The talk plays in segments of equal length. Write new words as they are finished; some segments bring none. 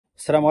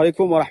Assalamu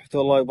alaikum wa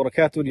rahmatullahi wa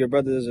barakatuh. Dear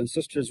brothers and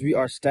sisters, we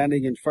are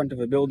standing in front of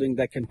a building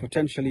that can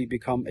potentially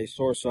become a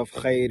source of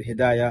khair,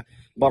 hidayah,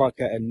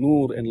 barakah, and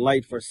nur and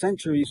light for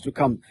centuries to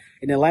come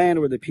in a land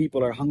where the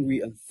people are hungry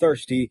and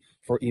thirsty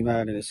for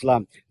Iman and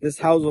Islam. This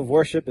house of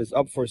worship is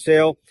up for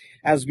sale.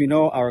 As we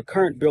know, our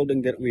current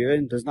building that we are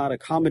in does not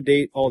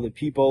accommodate all the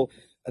people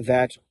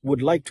that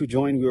would like to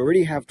join. We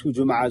already have 2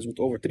 Jum'ahs with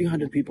over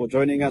 300 people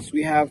joining us.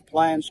 We have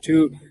plans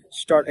to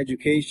start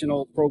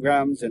educational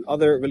programs and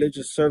other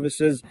religious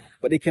services,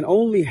 but it can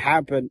only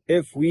happen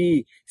if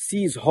we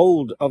seize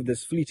hold of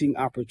this fleeting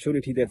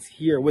opportunity that's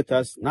here with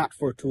us, not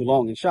for too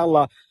long.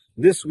 Inshallah,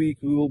 this week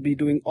we will be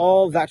doing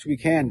all that we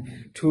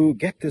can to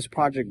get this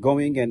project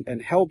going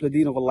and help the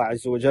deen of Allah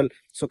Azza wa Jal.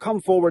 So come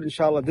forward,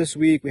 inshallah. This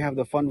week we have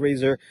the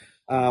fundraiser.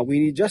 We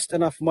need just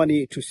enough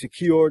money to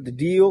secure the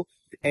deal,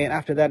 and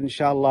after that,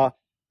 inshallah,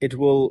 it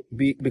will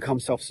become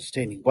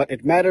self-sustaining. But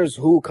it matters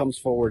who comes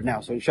forward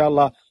now. So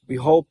inshallah, we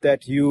hope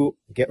that you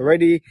get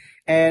ready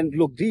and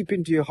look deep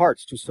into your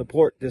hearts to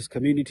support this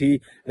community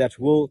that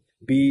will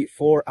be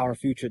for our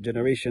future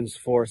generations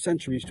for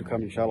centuries to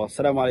come, inshallah.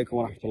 Assalamu alaikum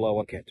wa rahmatullahi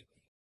wa barakatuh.